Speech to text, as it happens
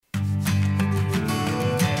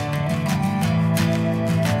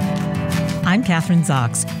I'm Kathryn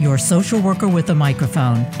Zox, your social worker with a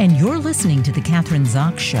microphone, and you're listening to The Kathryn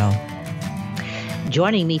Zox Show.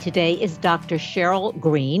 Joining me today is Dr. Cheryl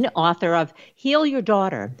Green, author of Heal Your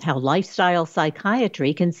Daughter, How Lifestyle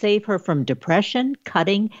Psychiatry Can Save Her from Depression,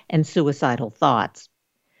 Cutting, and Suicidal Thoughts.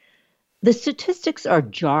 The statistics are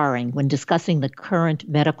jarring when discussing the current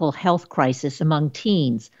medical health crisis among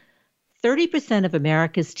teens. 30% of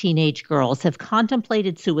America's teenage girls have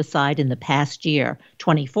contemplated suicide in the past year.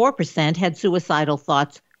 24% had suicidal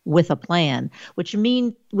thoughts with a plan, which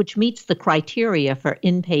meets the criteria for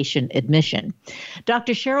inpatient admission.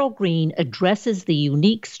 Dr. Cheryl Green addresses the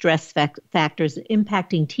unique stress factors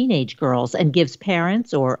impacting teenage girls and gives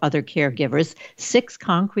parents or other caregivers 6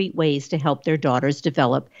 concrete ways to help their daughters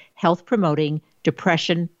develop health-promoting,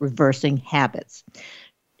 depression-reversing habits.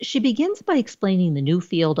 She begins by explaining the new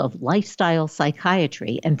field of lifestyle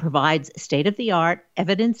psychiatry and provides state-of-the-art,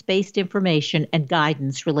 evidence-based information and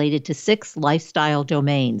guidance related to 6 lifestyle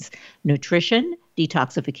domains: nutrition,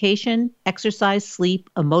 detoxification, exercise, sleep,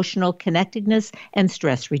 emotional connectedness, and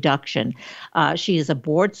stress reduction. She is a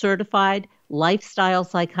board-certified lifestyle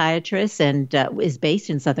psychiatrist and is based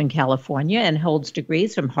in Southern California and holds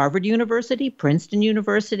degrees from Harvard University, Princeton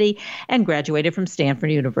University, and graduated from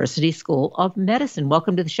Stanford University School of Medicine.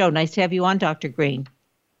 Welcome to the show. Nice to have you on, Dr. Green.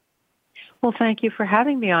 Well, thank you for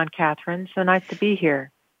having me on, Kathryn. So nice to be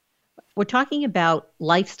here. We're talking about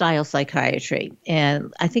lifestyle psychiatry,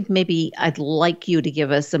 and I think maybe I'd like you to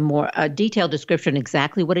give us a more detailed description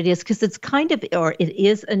exactly what it is, because it's it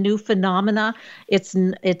is a new phenomena. It's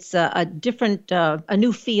a different, a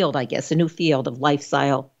new field, I guess, a new field of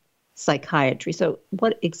lifestyle psychiatry. So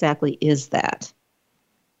what exactly is that?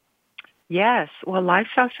 Yes, well,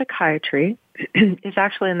 lifestyle psychiatry is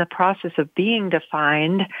actually in the process of being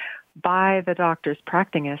defined by the doctors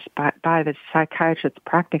practicing it, by the psychiatrists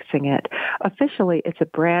practicing it. Officially, it's a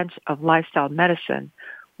branch of lifestyle medicine,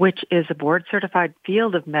 which is a board-certified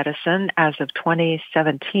field of medicine as of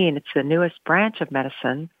 2017. It's the newest branch of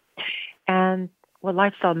medicine. And what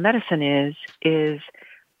lifestyle medicine is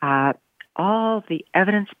all the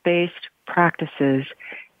evidence-based practices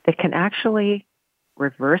that can actually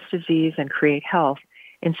reverse disease and create health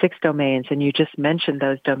in 6 domains. And you just mentioned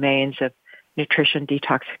those domains of nutrition,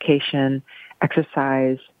 detoxification,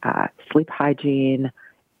 exercise, sleep hygiene,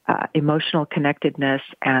 emotional connectedness,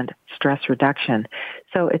 and stress reduction.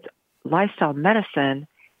 So it's lifestyle medicine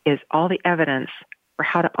is all the evidence for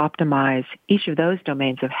how to optimize each of those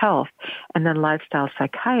domains of health. And then lifestyle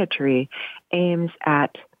psychiatry aims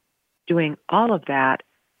at doing all of that,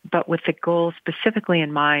 but with the goal specifically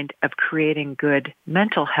in mind of creating good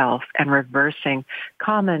mental health and reversing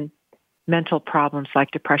common mental problems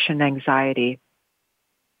like depression and anxiety.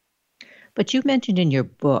 But you mentioned in your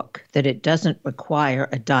book that it doesn't require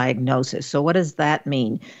a diagnosis. So what does that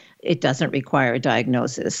mean? It doesn't require a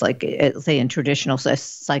diagnosis. Like, say, in traditional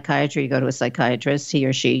psychiatry, you go to a psychiatrist, he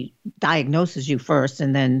or she diagnoses you first,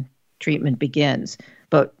 and then treatment begins.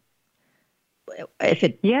 But if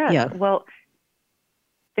it... Well,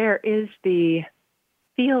 there is the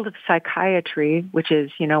field of psychiatry, which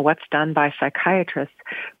is, what's done by psychiatrists,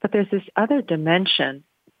 but there's this other dimension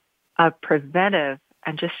of preventive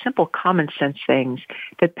and just simple common sense things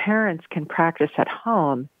that parents can practice at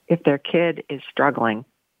home if their kid is struggling,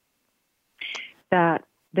 that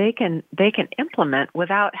they can implement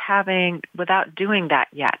without doing that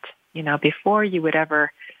yet. Before you would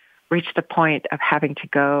ever reach the point of having to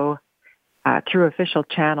go through official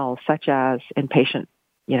channels such as inpatient,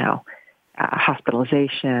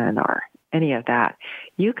 hospitalization or any of that,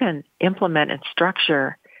 you can implement and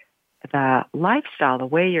structure the lifestyle, the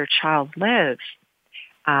way your child lives,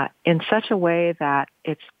 in such a way that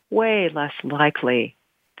it's way less likely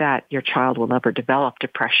that your child will ever develop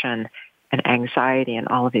depression and anxiety and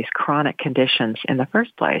all of these chronic conditions in the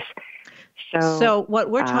first place. So what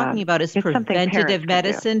we're talking about is preventative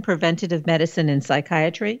medicine in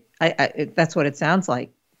psychiatry. That's what it sounds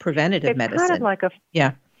like. Preventative medicine. It's kind of like a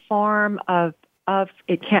form of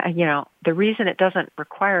it can't, the reason it doesn't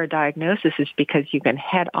require a diagnosis is because you can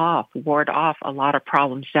ward off a lot of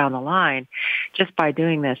problems down the line just by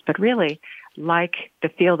doing this. But really, like the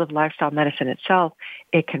field of lifestyle medicine itself,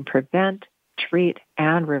 it can prevent, treat,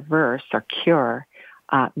 and reverse or cure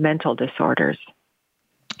mental disorders.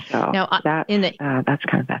 So now, that's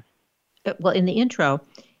kind of that. Well, in the intro,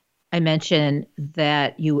 I mentioned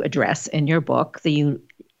that you address in your book the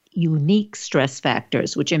unique stress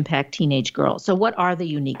factors which impact teenage girls. So what are the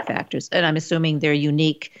unique factors? And I'm assuming they're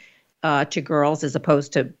unique to girls as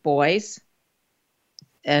opposed to boys.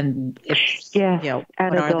 And and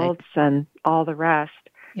adults and all the rest.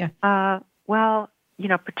 Yeah. Well,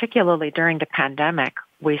 particularly during the pandemic,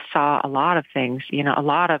 we saw a lot of things, a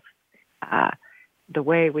lot of the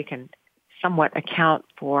way we can somewhat account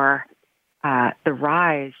for the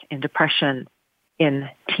rise in depression in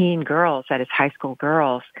teen girls, that is high school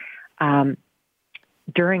girls,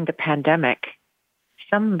 during the pandemic.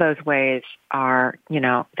 Some of those ways are,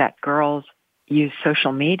 that girls use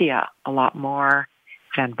social media a lot more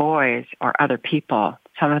than boys or other people.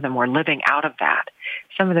 Some of them were living out of that.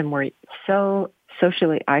 Some of them were so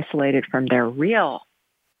socially isolated from their real,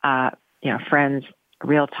 friends,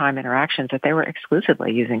 real-time interactions that they were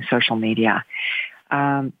exclusively using social media.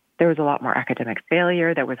 There was a lot more academic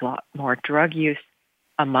failure. There was a lot more drug use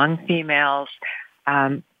among females.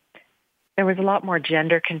 There was a lot more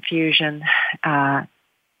gender confusion.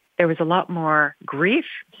 There was a lot more grief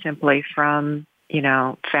simply from,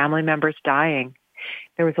 family members dying.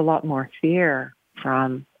 There was a lot more fear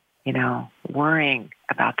from, worrying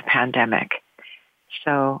about the pandemic.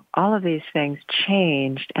 So all of these things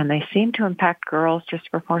changed, and they seem to impact girls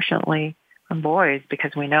disproportionately from boys,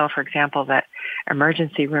 because we know, for example, that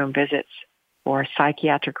emergency room visits for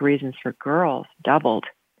psychiatric reasons for girls doubled,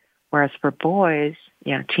 whereas for boys,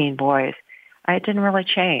 teen boys, it didn't really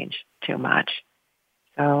change too much.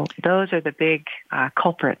 So those are the big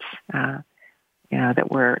culprits, that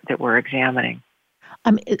we're examining.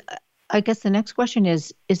 I guess the next question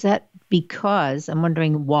is that because, I'm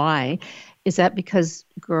wondering why, is that because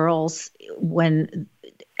girls, when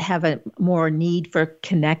have a more need for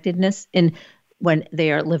connectedness, and when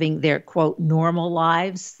they are living their, quote, normal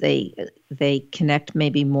lives, they connect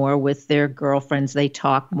maybe more with their girlfriends, they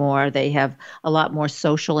talk more, they have a lot more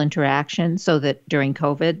social interaction, so that during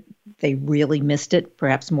COVID, they really missed it,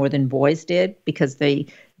 perhaps more than boys did, because they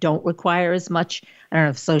don't require as much, I don't know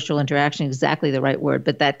if social interaction is exactly the right word,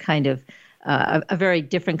 but that kind of, a very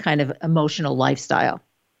different kind of emotional lifestyle.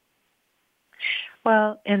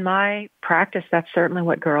 Well, in my practice, that's certainly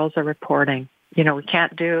what girls are reporting. We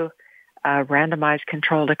can't do a randomized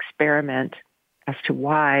controlled experiment as to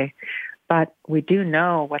why, but we do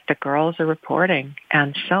know what the girls are reporting.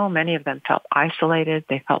 And so many of them felt isolated.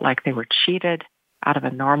 They felt like they were cheated out of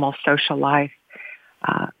a normal social life.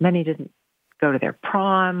 Many didn't go to their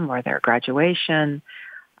prom or their graduation.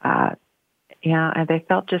 And they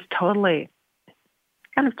felt just totally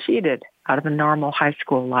kind of cheated out of a normal high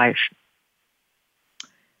school life.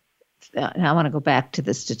 Now, I want to go back to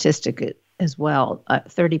the statistic as well.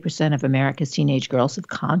 30% of America's teenage girls have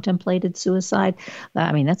contemplated suicide.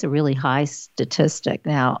 I mean, that's a really high statistic.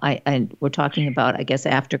 Now, we're talking about, I guess,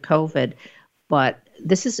 after COVID, but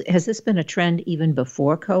has this been a trend even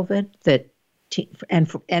before COVID?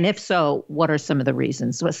 And if so, what are some of the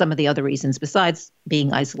reasons? What some of the other reasons besides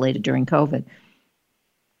being isolated during COVID?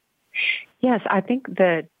 Yes, I think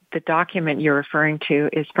the document you're referring to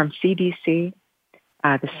is from CDC,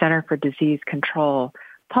 the Center for Disease Control,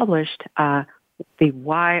 published the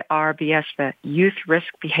YRBS, the Youth Risk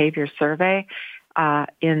Behavior Survey,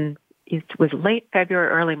 it was late February,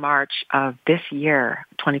 early March of this year,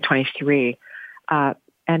 2023, and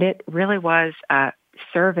it really was a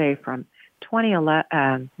survey from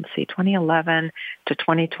 2011 to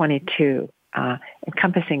 2022,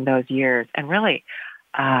 encompassing those years, and really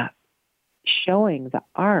showing the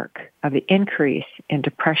arc of the increase in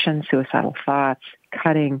depression, suicidal thoughts,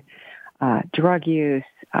 cutting, drug use,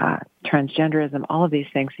 transgenderism, all of these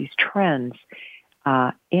things, these trends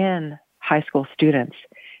in high school students.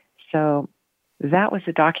 So that was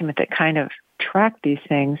a document that kind of tracked these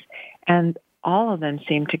things, and all of them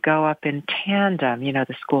seem to go up in tandem,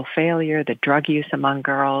 the school failure, the drug use among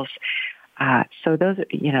girls. So those,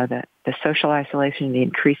 the social isolation, the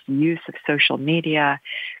increased use of social media.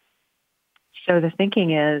 So the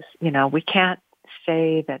thinking is, we can't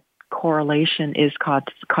say that correlation is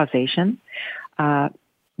causation,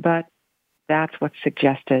 but that's what's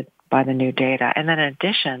suggested by the new data. And then in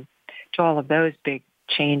addition to all of those big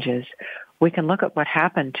changes, we can look at what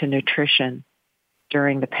happened to nutrition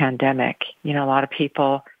during the pandemic. A lot of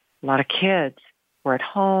people, a lot of kids were at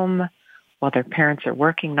home while their parents are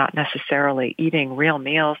working, not necessarily eating real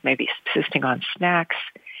meals, maybe subsisting on snacks.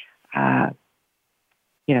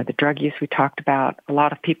 The drug use we talked about. A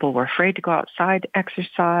lot of people were afraid to go outside to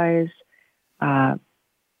exercise.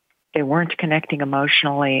 They weren't connecting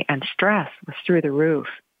emotionally, and stress was through the roof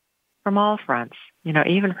from all fronts.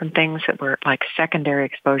 Even from things that were like secondary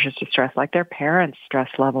exposures to stress, like their parents' stress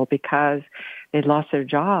level because they'd lost their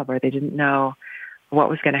job or they didn't know what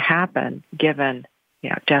was going to happen given,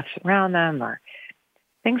 deaths around them or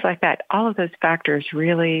things like that. All of those factors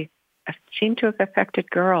really seem to have affected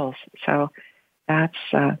girls. So that's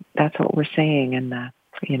what we're seeing in the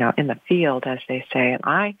field, as they say.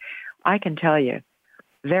 And I can tell you,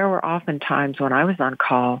 there were often times when I was on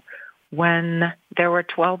call when there were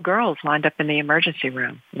 12 girls lined up in the emergency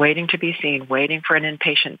room, waiting to be seen, waiting for an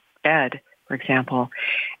inpatient bed, for example.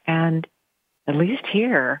 And at least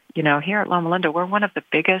here, here at Loma Linda, we're one of the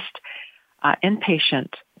biggest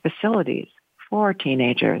inpatient facilities for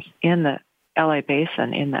teenagers in the LA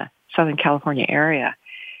basin, in the Southern California area.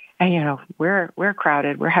 And, we're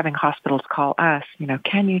crowded. We're having hospitals call us,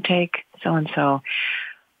 can you take so-and-so?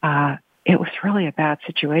 It was really a bad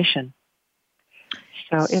situation.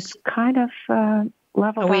 So it's kind of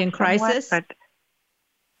leveled. Are we in crisis? But,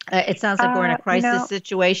 it sounds like we're in a crisis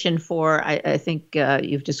situation for, I think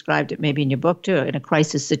you've described it maybe in your book too, in a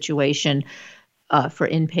crisis situation for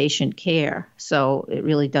inpatient care. So it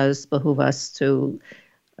really does behoove us to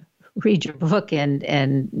read your book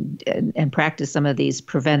and practice some of these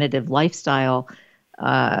preventative lifestyle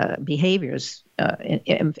behaviors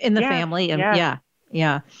in the family. And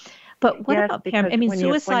yeah. But what about parents? I mean,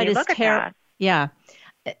 suicide is terrible. Yeah.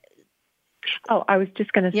 Oh, I was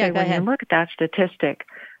just going to say, when you look at that statistic,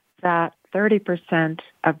 that 30%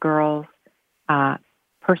 of girls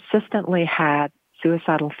persistently had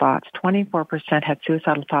suicidal thoughts, 24% had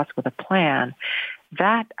suicidal thoughts with a plan.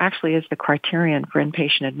 That actually is the criterion for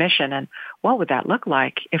inpatient admission. And what would that look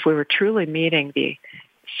like if we were truly meeting the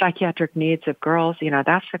psychiatric needs of girls?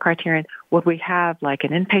 That's the criterion. Would we have like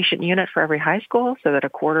an inpatient unit for every high school so that a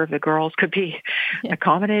quarter of the girls could be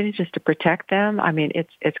accommodated just to protect them? I mean,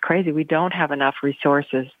 it's crazy. We don't have enough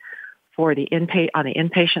resources for the on the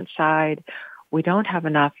inpatient side. We don't have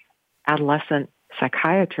enough adolescent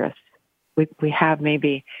psychiatrists. We have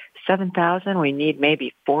maybe 7,000. We need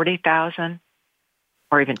maybe 40,000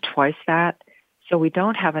 or even twice that. So we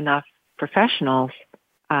don't have enough professionals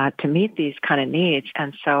to meet these kind of needs.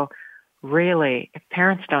 And so really, if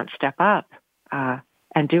parents don't step up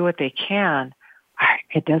and do what they can,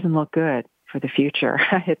 it doesn't look good for the future.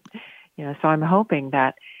 So I'm hoping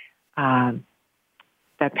that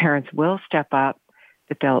that parents will step up,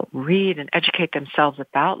 that they'll read and educate themselves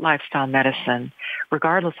about lifestyle medicine,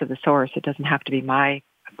 regardless of the source. It doesn't have to be my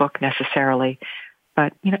book necessarily,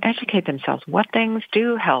 but educate themselves. What things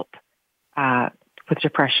do help with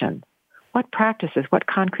depression? What practices, what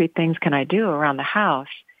concrete things can I do around the house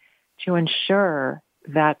to ensure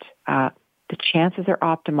that the chances are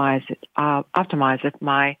optimized of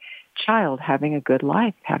my child having a good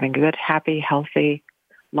life, having a good, happy, healthy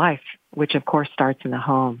life, which of course starts in the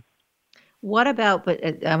home. What about, but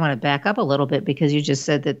I want to back up a little bit because you just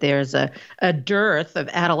said that there's a dearth of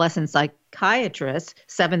adolescent psychiatrists,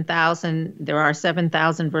 7,000, there are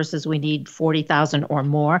 7,000 versus we need 40,000 or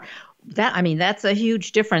more. That's a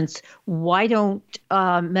huge difference. Why don't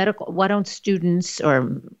students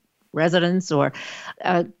or residents or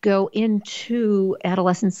go into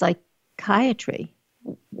adolescent psychiatry?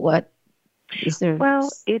 What is there? Well,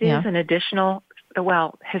 it is an additional.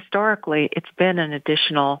 Well, historically, it's been an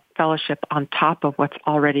additional fellowship on top of what's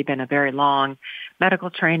already been a very long medical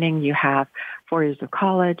training. You have 4 years of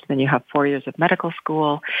college, then you have 4 years of medical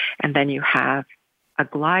school, and then you have a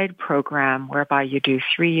glide program whereby you do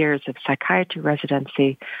 3 years of psychiatry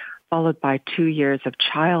residency, followed by 2 years of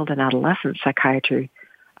child and adolescent psychiatry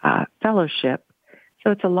fellowship.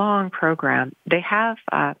 So it's a long program. They have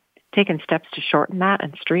taken steps to shorten that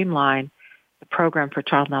and streamline the program for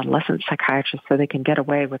child and adolescent psychiatrists so they can get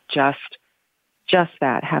away with just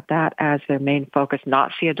that, have that as their main focus,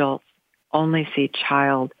 not see adults, only see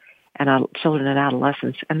children and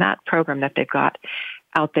adolescents. And that program that they've got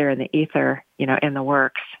out there in the ether, in the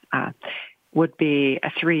works, would be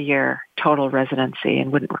a 3-year total residency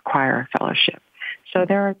and wouldn't require a fellowship. So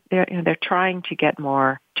they're trying to get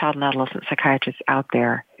more child and adolescent psychiatrists out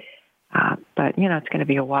there. But, it's going to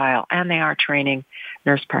be a while. And they are training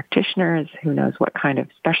nurse practitioners. Who knows what kind of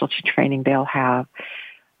specialty training they'll have.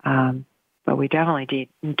 But we definitely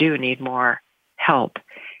do need more help.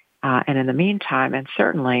 And in the meantime, and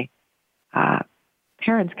certainly,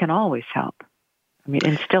 parents can always help.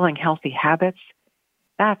 Instilling healthy habits,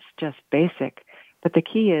 that's just basic. But the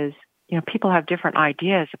key is, people have different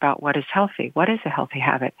ideas about what is healthy. What is a healthy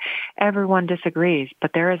habit? Everyone disagrees,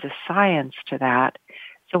 but there is a science to that.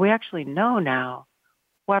 So we actually know now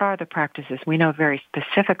what are the practices. We know very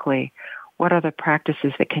specifically what are the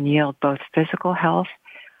practices that can yield both physical health,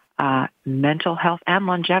 mental health, and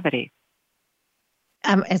longevity.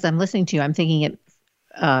 As I'm listening to you, I'm thinking it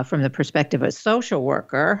from the perspective of a social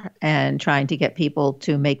worker and trying to get people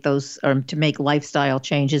to make to make lifestyle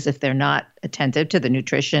changes if they're not attentive to the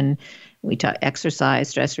nutrition. We talk exercise,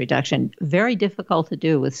 stress reduction. Very difficult to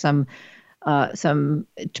do with some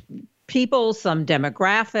people, some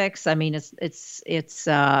demographics. It's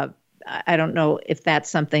I don't know if that's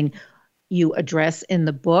something you address in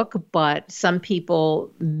the book, but some people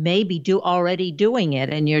may be already doing it,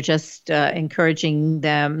 and you're just encouraging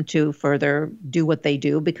them to further do what they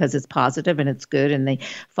do because it's positive and it's good, and they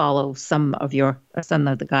follow some of the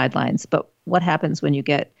guidelines. But what happens when you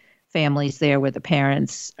get families there where the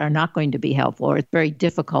parents are not going to be helpful, or it's very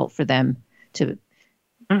difficult for them to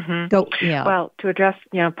go? Yeah. Well, to address,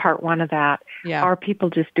 part one of that, are people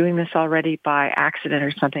just doing this already by accident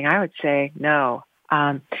or something? I would say no.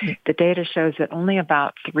 The data shows that only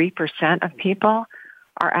about 3% of people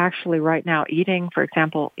are actually right now eating, for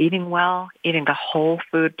example, eating well, eating the whole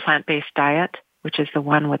food plant-based diet, which is the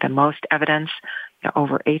one with the most evidence,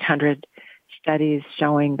 over 800 studies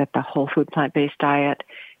showing that the whole food plant-based diet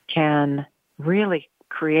can really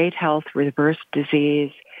create health, reverse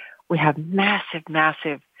disease. We have massive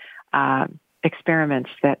experiments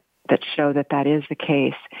that show that is the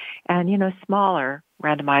case. And, smaller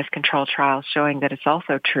randomized control trials showing that it's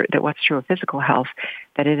also true, that what's true of physical health,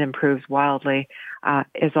 that it improves wildly,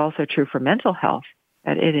 is also true for mental health,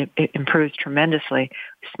 that it improves tremendously.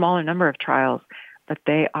 Smaller number of trials, but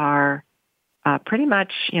they are pretty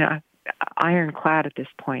much, ironclad at this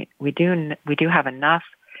point. We do have enough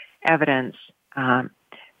evidence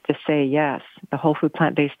to say, yes, the whole food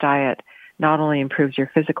plant-based diet not only improves your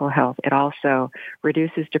physical health, it also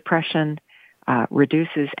reduces depression,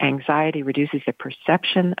 reduces anxiety, reduces the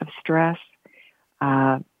perception of stress.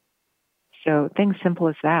 So things simple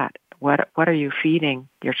as that. What are you feeding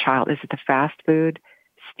your child? Is it the fast food,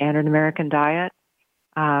 standard American diet,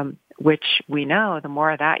 which we know the more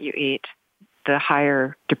of that you eat, the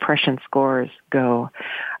higher depression scores go?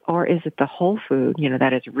 Or is it the whole food,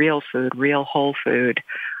 that is real food, real whole food,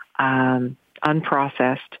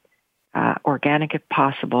 unprocessed, organic if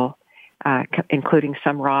possible, including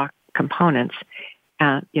some raw components,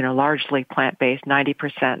 largely plant-based,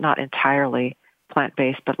 90%, not entirely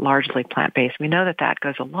plant-based, but largely plant-based. We know that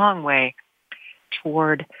goes a long way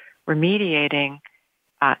toward remediating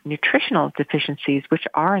nutritional deficiencies, which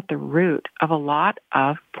are at the root of a lot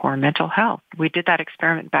of poor mental health. We did that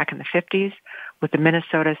experiment back in the 50s with the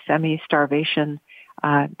Minnesota semi-starvation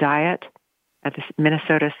diet, the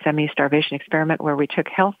Minnesota semi-starvation experiment, where we took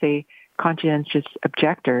healthy, conscientious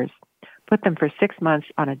objectors, put them for 6 months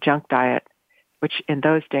on a junk diet, which in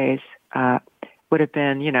those days would have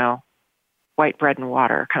been, white bread and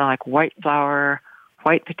water, kind of like white flour,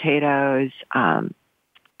 white potatoes,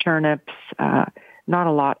 turnips, not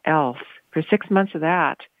a lot else. For 6 months of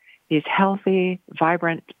that, these healthy,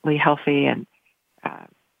 vibrantly healthy and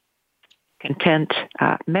content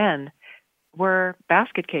men were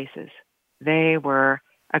basket cases. They were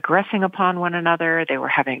aggressing upon one another. They were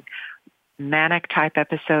having manic type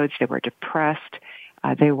episodes. They were depressed.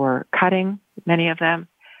 They were cutting, many of them.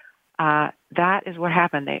 That is what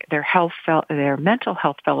happened. Their mental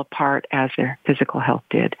health fell apart as their physical health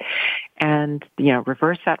did. And,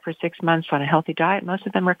 reverse that for 6 months on a healthy diet. Most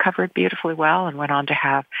of them recovered beautifully well and went on to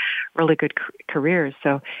have really good careers.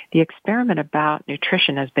 So the experiment about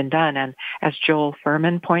nutrition has been done. And as Joel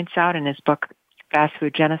Fuhrman points out in his book, Fast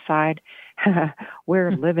Food Genocide,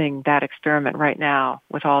 we're living that experiment right now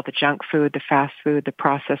with all the junk food, the fast food, the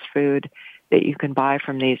processed food that you can buy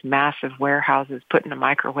from these massive warehouses, put in a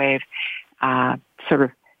microwave, sort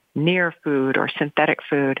of near food or synthetic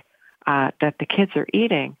food that the kids are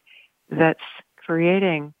eating, that's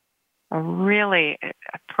creating a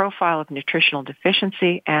profile of nutritional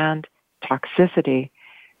deficiency and toxicity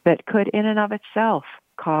that could in and of itself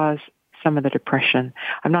cause some of the depression.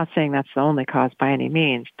 I'm not saying that's the only cause by any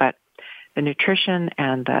means, but the nutrition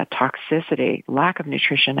and the toxicity, lack of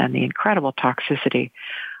nutrition and the incredible toxicity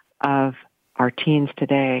of our teens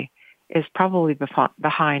today is probably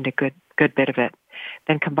behind a good bit of it.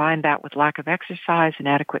 Then combine that with lack of exercise and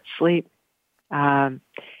adequate sleep,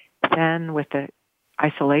 then with the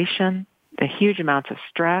isolation, the huge amounts of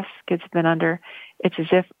stress kids have been under, it's as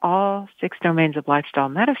if all 6 domains of lifestyle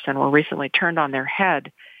medicine were recently turned on their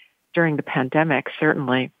head during the pandemic,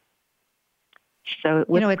 certainly. So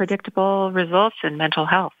with predictable results in mental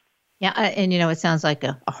health. Yeah, and it sounds like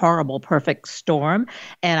a horrible, perfect storm.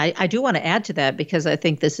 And I do want to add to that because I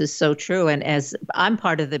think this is so true. And as I'm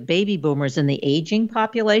part of the baby boomers in the aging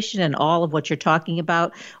population, and all of what you're talking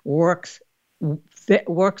about works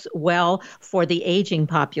well for the aging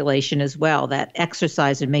population as well, that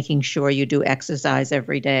exercise and making sure you do exercise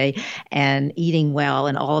every day and eating well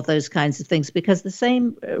and all of those kinds of things, because the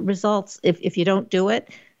same results, if you don't do it,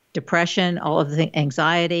 depression, all of the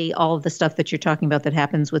anxiety, all of the stuff that you're talking about that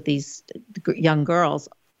happens with these young girls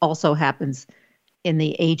also happens in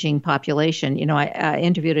the aging population. I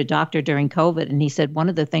interviewed a doctor during COVID, and he said one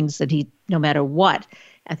of the things that no matter what,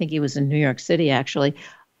 I think he was in New York City actually,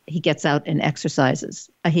 he gets out and exercises.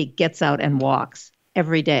 He gets out and walks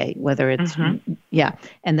every day, whether it's,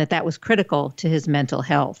 and that was critical to his mental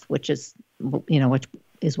health, which is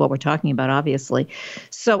what we're talking about, obviously.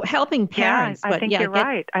 So helping parents. I think you're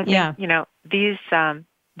right. I think,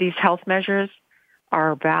 these health measures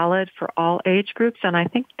are valid for all age groups, and I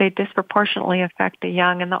think they disproportionately affect the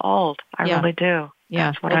young and the old. I really do.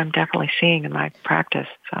 Yeah. That's what I'm definitely seeing in my practice.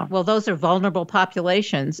 So. Well, those are vulnerable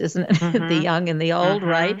populations, isn't it? The young and the old,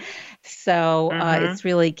 right? So it's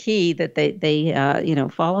really key that they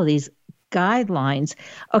follow these guidelines.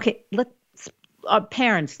 Okay,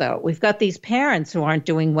 parents, though. We've got these parents who aren't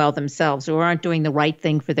doing well themselves, who aren't doing the right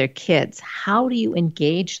thing for their kids. How do you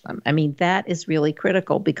engage them? I mean, that is really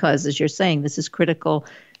critical because, as you're saying, this is critical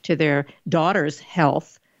to their daughter's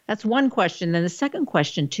health. That's one question. Then the second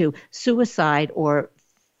question, too, suicide or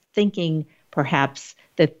thinking perhaps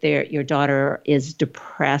that your daughter is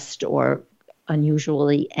depressed or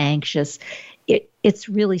unusually anxious. It's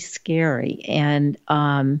really scary. And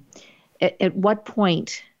at what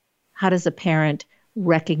point, how does a parent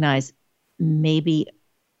recognize maybe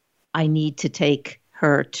I need to take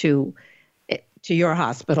her to your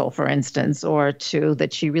hospital, for instance, or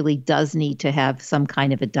that she really does need to have some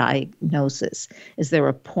kind of a diagnosis? Is there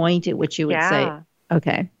a point at which you would say,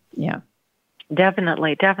 okay,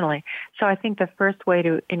 Definitely. So I think the first way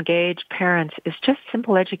to engage parents is just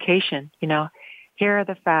simple education. Here are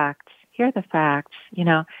the facts.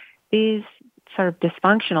 These sort of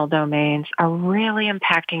dysfunctional domains are really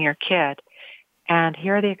impacting your kid. And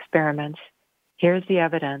here are the experiments. Here's the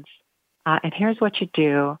evidence. And here's what you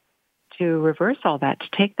do to reverse all that, to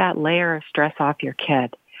take that layer of stress off your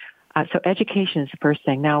kid. So education is the first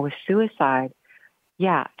thing. Now with suicide,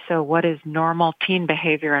 so what is normal teen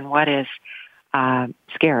behavior and what is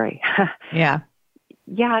scary?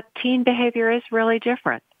 Teen behavior is really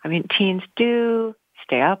different. I mean, teens do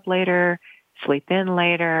stay up later, sleep in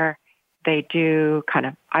later. They do kind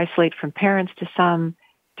of isolate from parents to some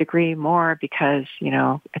degree more because,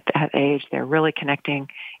 at that age, they're really connecting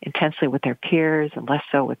intensely with their peers and less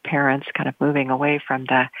so with parents, kind of moving away from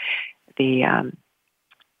the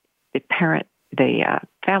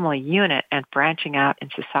family unit and branching out in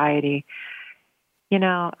society.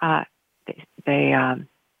 They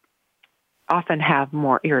often have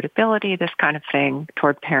more irritability, this kind of thing,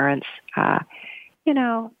 toward parents.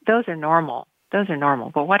 Those are normal.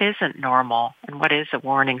 But what isn't normal and what is a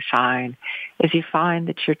warning sign is you find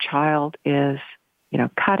that your child is,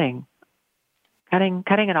 cutting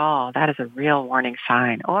it all. That is a real warning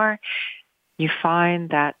sign. Or you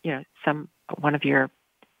find that, one of your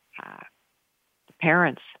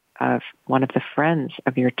parents of one of the friends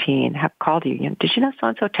of your teen have called you. Did you know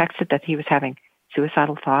so-and-so texted that he was having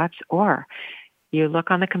suicidal thoughts? Or you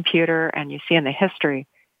look on the computer and you see in the history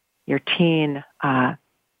your teen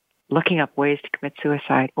looking up ways to commit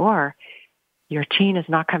suicide, or your teen is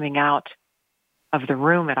not coming out of the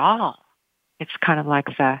room at all. It's kind of like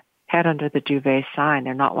the head under the duvet sign.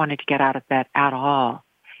 They're not wanting to get out of bed at all.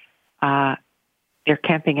 They're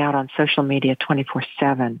camping out on social media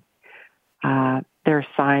 24/7. There are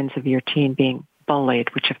signs of your teen being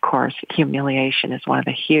bullied, which of course, humiliation is one of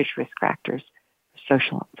the huge risk factors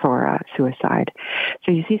for suicide.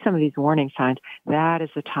 So you see some of these warning signs. That is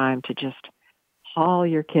the time to just haul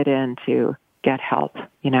your kid in to get help.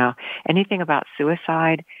 Anything about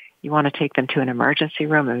suicide, you want to take them to an emergency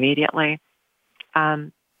room immediately.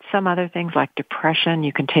 Some other things like depression,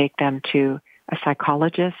 you can take them to a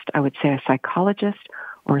psychologist. I would say a psychologist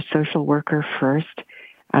or a social worker first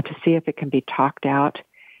to see if it can be talked out.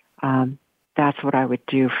 That's what I would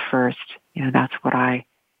do first. That's what I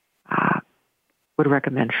would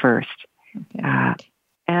recommend first. Okay.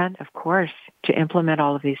 And of course, to implement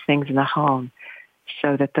all of these things in the home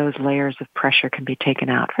so that those layers of pressure can be taken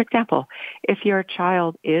out. For example, if your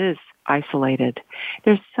child is isolated,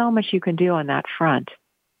 there's so much you can do on that front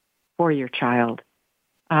for your child.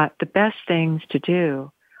 The best things to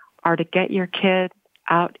do are to get your kid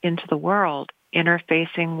out into the world,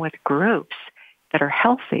 interfacing with groups that are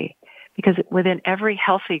healthy, because within every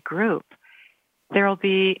healthy group, there'll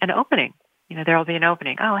be an opening. There'll be an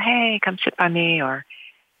opening. Oh, hey, come sit by me, or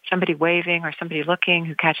somebody waving or somebody looking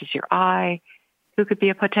who catches your eye, who could be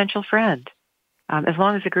a potential friend, as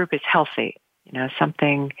long as the group is healthy.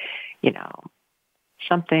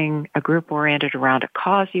 Something a group oriented around a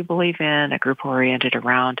cause you believe in, a group oriented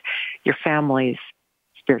around your family's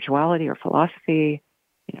spirituality or philosophy,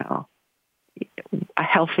 a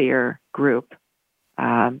healthier group.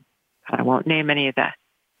 I won't name any of the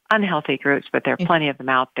unhealthy groups, but there are plenty of them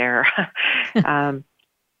out there.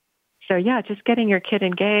 So just getting your kid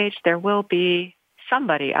engaged. There will be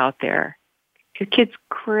somebody out there Your kids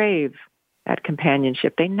crave that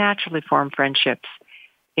companionship. They naturally form friendships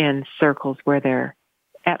in circles where they're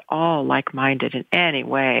at all like-minded in any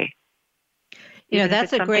way.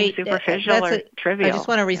 That's a great, superficial or trivial. I just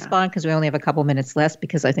want to respond because we only have a couple minutes left,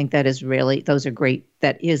 because I think that is really, those are great.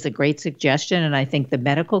 That is a great suggestion. And I think the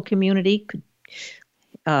medical community could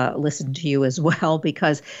listen to you as well,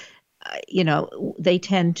 because, they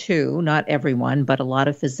tend to, not everyone, but a lot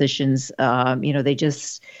of physicians, they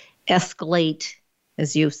just escalate,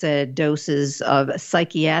 as you've said, doses of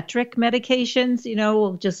psychiatric medications,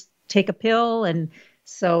 we'll just take a pill and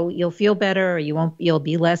so you'll feel better, or you'll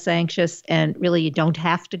be less anxious. And really, you don't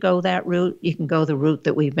have to go that route. You can go the route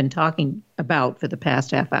that we've been talking about for the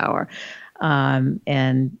past half hour.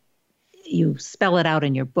 And you spell it out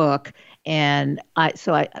in your book. And I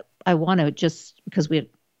want to, just because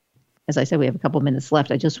as I said, we have a couple minutes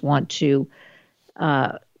left, I just want to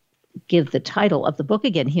give the title of the book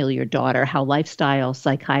again, Heal Your Daughter, How Lifestyle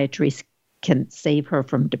Psychiatry Can Save Her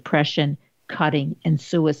from Depression, Cutting, and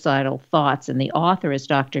Suicidal Thoughts. And the author is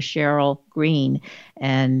Dr. Cheryl Green.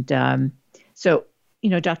 And Dr.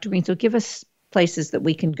 Green, so give us places that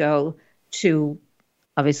we can go to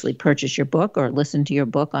obviously purchase your book or listen to your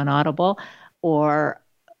book on Audible, or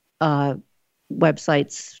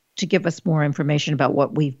websites to give us more information about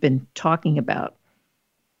what we've been talking about.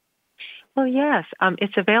 Well, yes.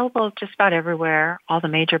 It's available just about everywhere, all the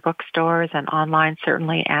major bookstores, and online,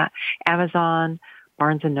 certainly at Amazon,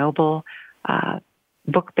 Barnes & Noble,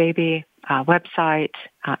 BookBaby website,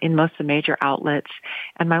 in most of the major outlets.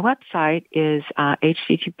 And my website is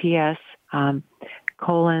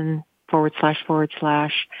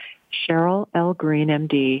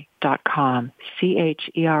https://CherylLGreenMD.com,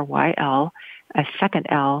 CHERYL, a second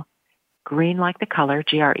L, green like the color,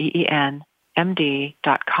 GREEN,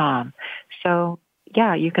 MD.com. So,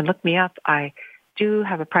 yeah, you can look me up. I do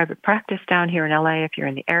have a private practice down here in LA if you're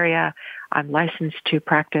in the area. I'm licensed to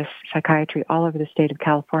practice psychiatry all over the state of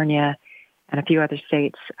California and a few other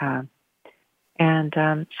states. So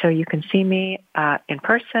you can see me in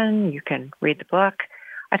person. You can read the book.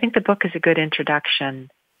 I think the book is a good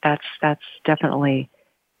introduction. That's definitely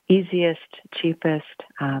easiest, cheapest.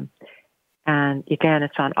 And again,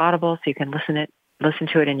 it's on Audible, so you can listen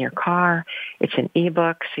to it in your car. It's an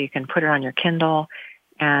ebook, so you can put it on your Kindle,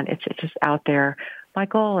 and it's just out there. My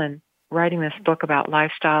goal in writing this book about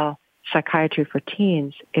lifestyle psychiatry for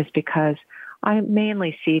teens is because I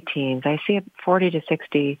mainly see teens. I see 40 to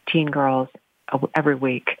 60 teen girls every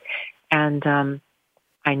week. And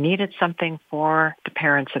I needed something for the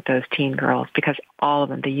parents of those teen girls, because all of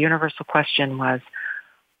them, the universal question was,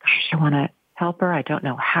 gosh, I want to help her. I don't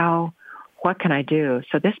know how. What can I do?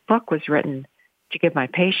 So this book was written to give my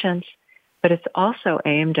patients, but it's also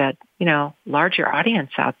aimed at, larger audience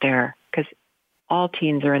out there, because all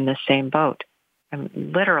teens are in the same boat.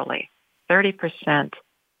 Literally 30%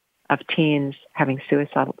 of teen girls having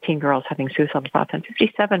suicidal thoughts, and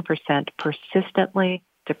 57% persistently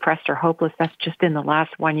depressed or hopeless. That's just in the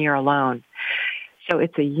last 1 year alone. So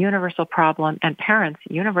it's a universal problem, and parents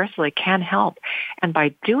universally can help. And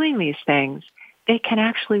by doing these things, they can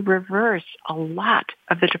actually reverse a lot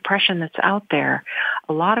of the depression that's out there.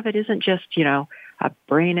 A lot of it isn't just, a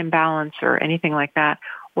brain imbalance or anything like that.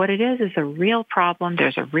 What it is a real problem.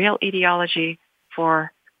 There's a real etiology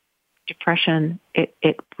for depression.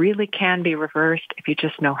 It really can be reversed if you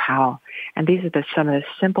just know how. And these are some of the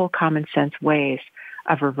simple, common sense ways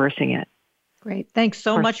of reversing it. Great. Thanks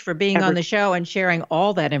so much for being on the show and sharing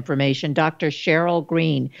all that information. Dr. Cheryl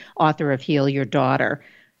Green, author of Heal Your Daughter.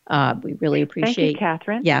 We really appreciate. Thank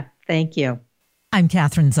you, Kathryn. Yeah, thank you. I'm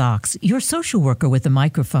Kathryn Zox, your social worker with a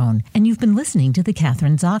microphone, and you've been listening to The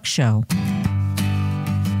Kathryn Zox Show.